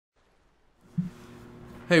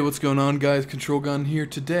Hey, what's going on, guys? Control Gunn here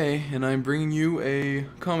today, and I'm bringing you a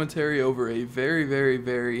commentary over a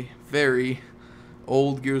very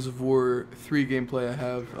old Gears of War 3 gameplay I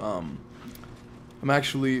have. I'm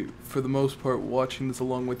actually, for the most part, watching this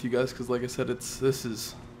along with you guys because, like I said, this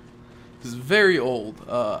is very old. If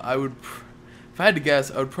I had to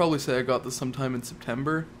guess, I would probably say I got this sometime in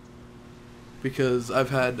September because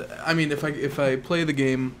if I play the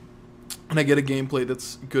game and I get a gameplay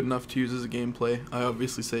that's good enough to use as a gameplay, I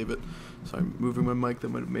obviously save it. Sorry, I'm moving my mic, that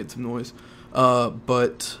might have made some noise.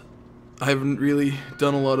 But I haven't really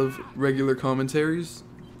done a lot of regular commentaries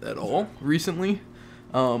at all recently.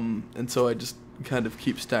 And so I just kind of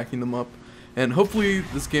keep stacking them up. And hopefully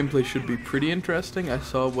this gameplay should be pretty interesting. I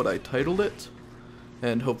saw what I titled it,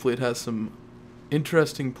 and hopefully it has some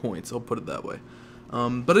interesting points, I'll put it that way.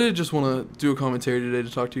 But I did just want to do a commentary today to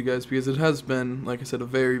talk to you guys because it has been, like I said, a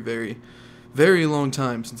very long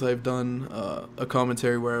time since I've done a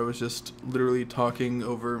commentary where I was just literally talking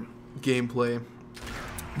over gameplay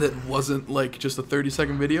that wasn't like just a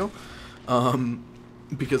 30-second video.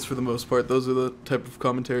 Because for the most part, those are the type of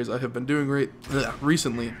commentaries I have been doing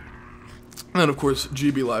recently. And of course,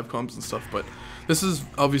 GB live comms and stuff, but this is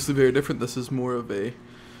obviously very different. This is more of a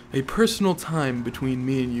personal time between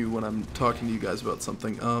me and you when I'm talking to you guys about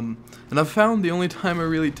something. And I've found the only time I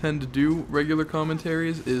really tend to do regular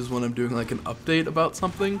commentaries is when I'm doing like an update about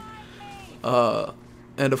something.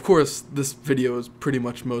 And of course, this video is pretty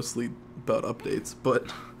much mostly about updates,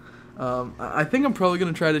 but I think I'm probably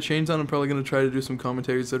going to try to change that. I'm probably going to try to do some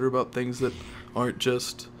commentaries that are about things that aren't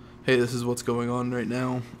just, hey, this is what's going on right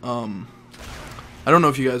now. I don't know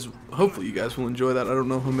if you guys, hopefully you guys will enjoy that. I don't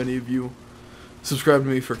know how many of you subscribe to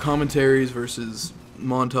me for commentaries versus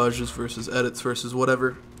montages versus edits versus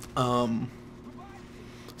whatever.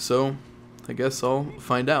 So I guess I'll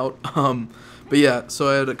find out. But yeah, so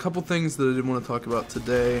I had a couple things that I did want to talk about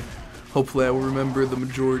today. Hopefully I will remember the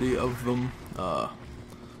majority of them. It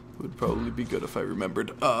would probably be good if I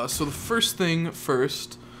remembered. So the first thing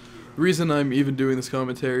first, the reason I'm even doing this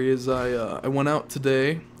commentary is I went out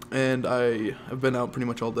today, and I've been out pretty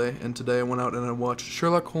much all day, and today I went out and I watched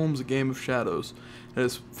Sherlock Holmes: A Game of Shadows, and I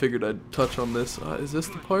just figured I'd touch on this. Is this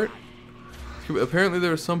the part? Apparently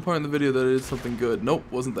there was some part in the video that did something good. Nope,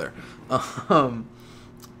 wasn't there.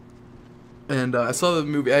 And I saw the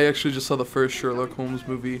movie. I actually just saw the first Sherlock Holmes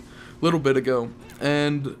movie a little bit ago,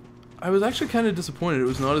 and I was actually kind of disappointed. It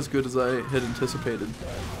was not as good as I had anticipated,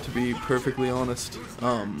 to be perfectly honest.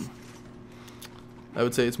 I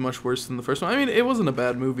would say it's much worse than the first one. I mean, it wasn't a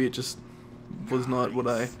bad movie, it just was not what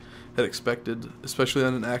I had expected, especially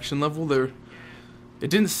on an action level. It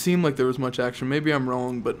didn't seem like there was much action. Maybe I'm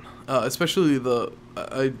wrong, but especially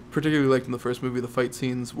I particularly liked in the first movie the fight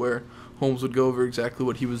scenes where Holmes would go over exactly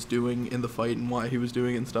what he was doing in the fight and why he was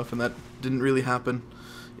doing it and stuff, and that didn't really happen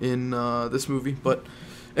in this movie. But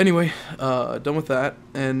anyway, done with that,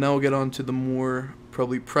 and now we'll get on to the more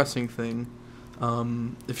probably pressing thing.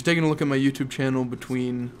 If you're taking a look at my YouTube channel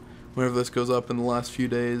between whenever this goes up in the last few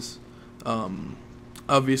days,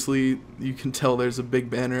 obviously you can tell there's a big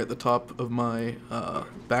banner at the top of my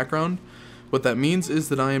background. What that means is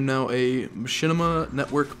that I am now a Machinima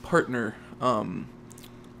Network partner.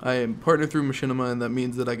 I am partner through Machinima, and that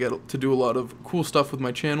means that I get to do a lot of cool stuff with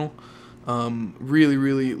my channel.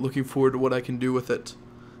 Really looking forward to what I can do with it,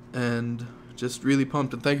 and just really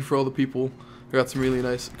pumped. And thank you for all the people. I got some really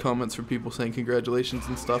nice comments from people saying congratulations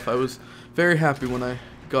and stuff. I was very happy when I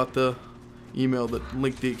got the email that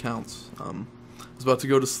linked the accounts. I was about to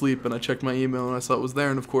go to sleep and I checked my email and I saw it was there,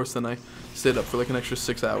 and of course then I stayed up for like an extra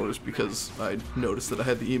 6 hours because I noticed that I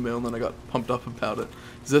had the email, and then I got pumped up about it.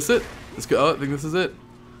 Is this it? Let's go. Oh, I think this is it.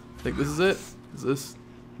 I think this is it. Is this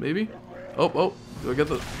maybe? Oh, do I get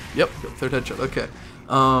the... Yep, got the third headshot. Okay.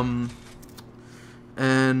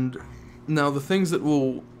 And now the things that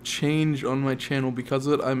will change on my channel because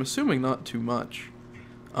of it, I'm assuming not too much.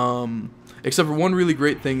 Except for one really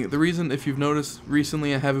great thing. The reason, if you've noticed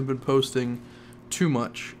recently, I haven't been posting too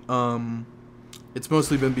much. It's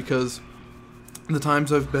mostly been because the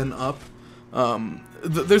times I've been up,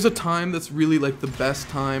 there's a time that's really like the best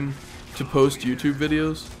time to post YouTube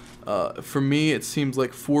videos. For me, it seems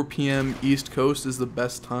like 4 p.m. East Coast is the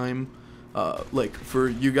best time. Like for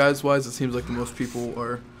you guys wise, it seems like most people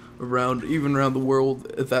are even around the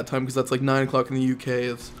world at that time, because that's like 9 o'clock in the UK,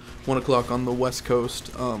 it's 1 o'clock on the West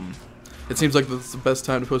Coast. It seems like that's the best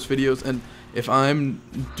time to post videos, and if I'm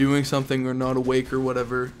doing something or not awake or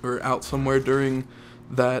whatever, or out somewhere during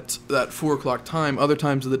that 4 o'clock time, other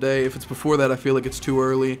times of the day, if it's before that, I feel like it's too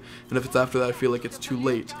early, and if it's after that, I feel like it's too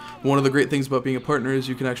late. One of the great things about being a partner is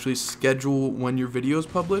you can actually schedule when your videos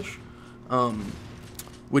publish.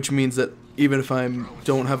 which means that even if I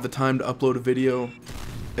don't have the time to upload a video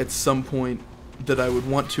at some point that I would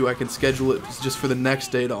want to, I can schedule it just for the next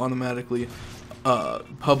day to automatically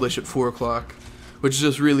publish at 4 o'clock, which is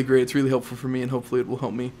just really great. It's really helpful for me, and hopefully it will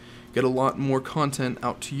help me get a lot more content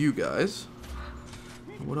out to you guys.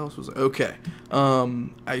 What else was okay?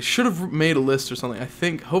 I should have made a list or something. I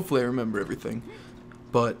think, hopefully I remember everything.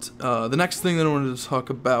 But the next thing that I wanted to talk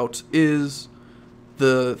about is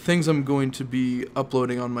the things I'm going to be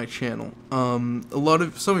uploading on my channel. Some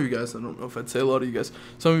of you guys, I don't know if I'd say a lot of you guys,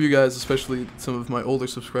 some of you guys, especially some of my older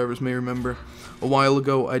subscribers, may remember a while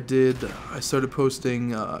ago I started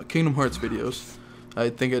posting Kingdom Hearts videos. I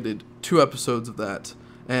think I did 2 episodes of that,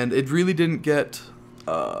 and it really didn't get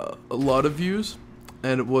a lot of views,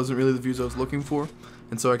 and it wasn't really the views I was looking for,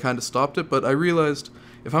 and so I kind of stopped it. But I realized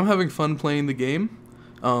if I'm having fun playing the game,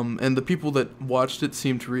 and the people that watched it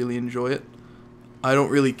seemed to really enjoy it, I don't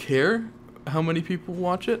really care how many people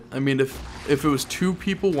watch it. I mean, if it was 2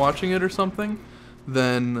 people watching it or something,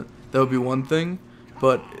 then that would be one thing.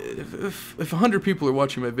 But if 100 people are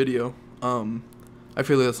watching my video, I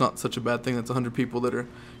feel like that's not such a bad thing. That's 100 people that are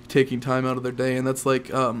taking time out of their day, and that's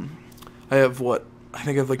like, I think I have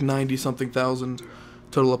like 90-something thousand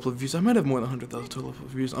total upload views. I might have more than 100,000 total upload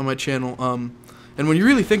views on my channel. And when you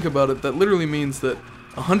really think about it, that literally means that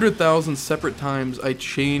 100,000 separate times I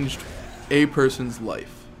changed a person's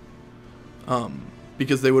life.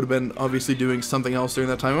 Because they would have been obviously doing something else during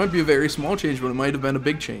that time. It might be a very small change, but it might have been a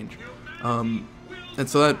big change. And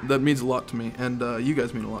so that means a lot to me, and you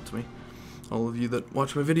guys mean a lot to me, all of you that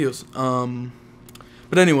watch my videos.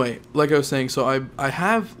 But anyway, like I was saying, so I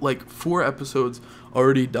have like 4 episodes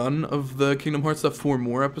already done of the Kingdom Hearts stuff, 4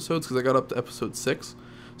 more episodes, because I got up to episode 6.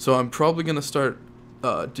 So I'm probably going to start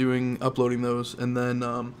uploading those, and then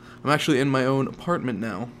I'm actually in my own apartment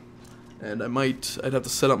now, and I'd have to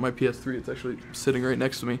set up my PS3. It's actually sitting right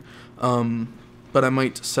next to me, but I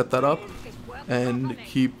might set that up and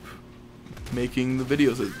keep making the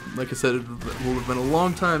videos. Like I said, it will have been a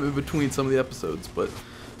long time in between some of the episodes, but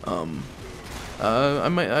I'm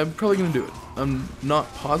probably gonna do it. I'm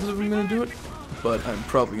not positive I'm gonna do it, but I'm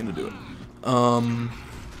probably gonna do it.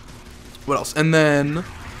 What else? And then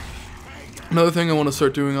another thing I want to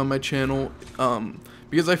start doing on my channel,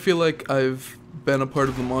 because I feel like I've been a part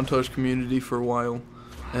of the montage community for a while,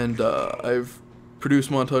 and I've produced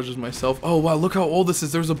montages myself. Oh wow, look how old this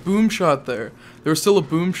is. There's a boom shot there. There's still a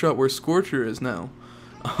boom shot where Scorcher is now.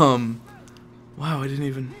 Wow, I didn't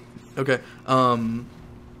even... Okay,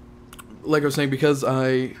 like I was saying, because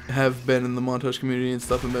I have been in the montage community and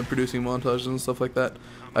stuff and been producing montages and stuff like that,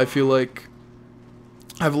 I feel like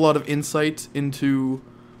I have a lot of insight into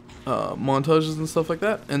montages and stuff like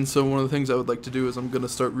that, and so one of the things I would like to do is I'm going to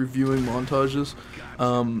start reviewing montages.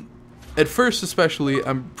 At first especially,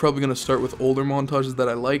 I'm probably going to start with older montages that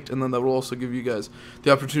I liked, and then that will also give you guys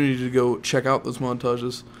the opportunity to go check out those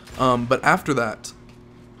montages. But after that,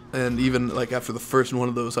 and even like after the first one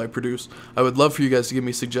of those I produce, I would love for you guys to give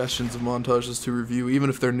me suggestions of montages to review, even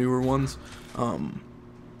if they're newer ones.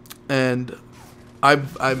 And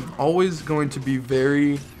I'm always going to be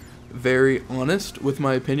very, very honest with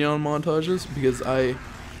my opinion on montages, because I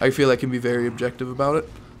feel I can be very objective about it.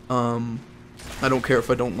 I don't care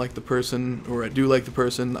if I don't like the person or I do like the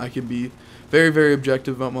person. I can be very, very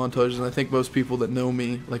objective about montages, and I think most people that know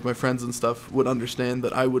me, like my friends and stuff, would understand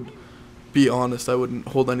that I would be honest. I wouldn't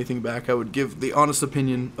hold anything back. I would give the honest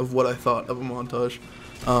opinion of what I thought of a montage,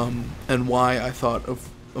 and why I thought of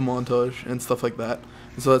a montage and stuff like that.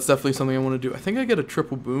 And so that's definitely something I want to do. I think I get a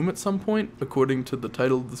triple boom at some point, according to the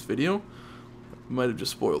title of this video. Might have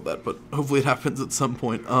just spoiled that, but hopefully it happens at some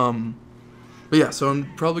point. But yeah, so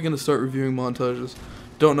I'm probably going to start reviewing montages.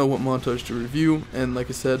 Don't know what montage to review, and like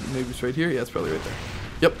I said, maybe it's right here. Yeah, it's probably right there.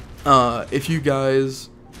 Yep. If you guys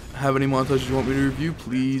have any montages you want me to review,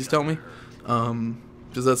 please tell me,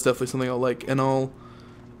 because that's definitely something I'll like. And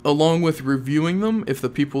along with reviewing them, if the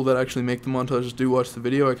people that actually make the montages do watch the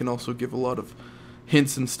video, I can also give a lot of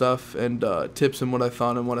hints and stuff, and tips and what I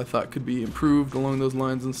thought could be improved along those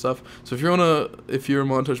lines and stuff. So if you're a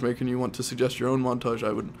montage maker and you want to suggest your own montage,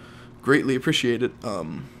 I would greatly appreciate it.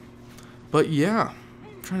 But yeah,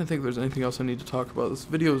 I'm trying to think if there's anything else I need to talk about. This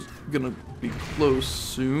video's gonna be close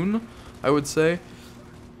soon, I would say.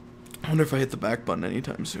 I wonder if I hit the back button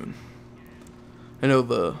anytime soon. I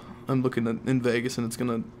know I'm looking in Vegas, and it's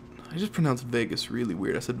gonna... I just pronounced Vegas really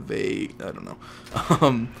weird. I said I don't know.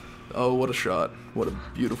 Oh, what a shot. What a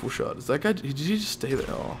beautiful shot. Is that guy... Did he just stay there?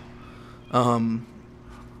 Oh.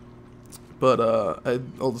 But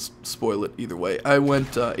I'll just spoil it either way. I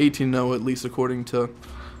went 18-0, at least according to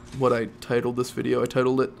what I titled this video. I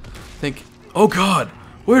titled it, I think... Oh god!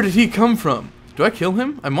 Where did he come from? Do I kill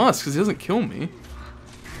him? I must, because he doesn't kill me.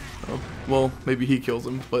 Oh, well, maybe he kills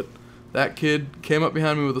him, but that kid came up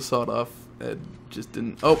behind me with a sawed-off and just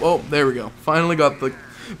didn't... Oh, there we go. Finally got the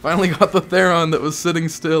Theron that was sitting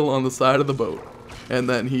still on the side of the boat. And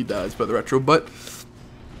then he dies by the retro. But,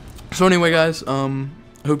 so anyway, guys, I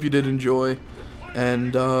hope you did enjoy.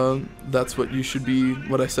 And that's what you should be,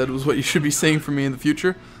 what I said was what you should be saying for me in the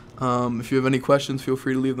future. If you have any questions, feel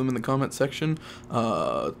free to leave them in the comment section.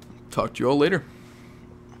 Talk to you all later.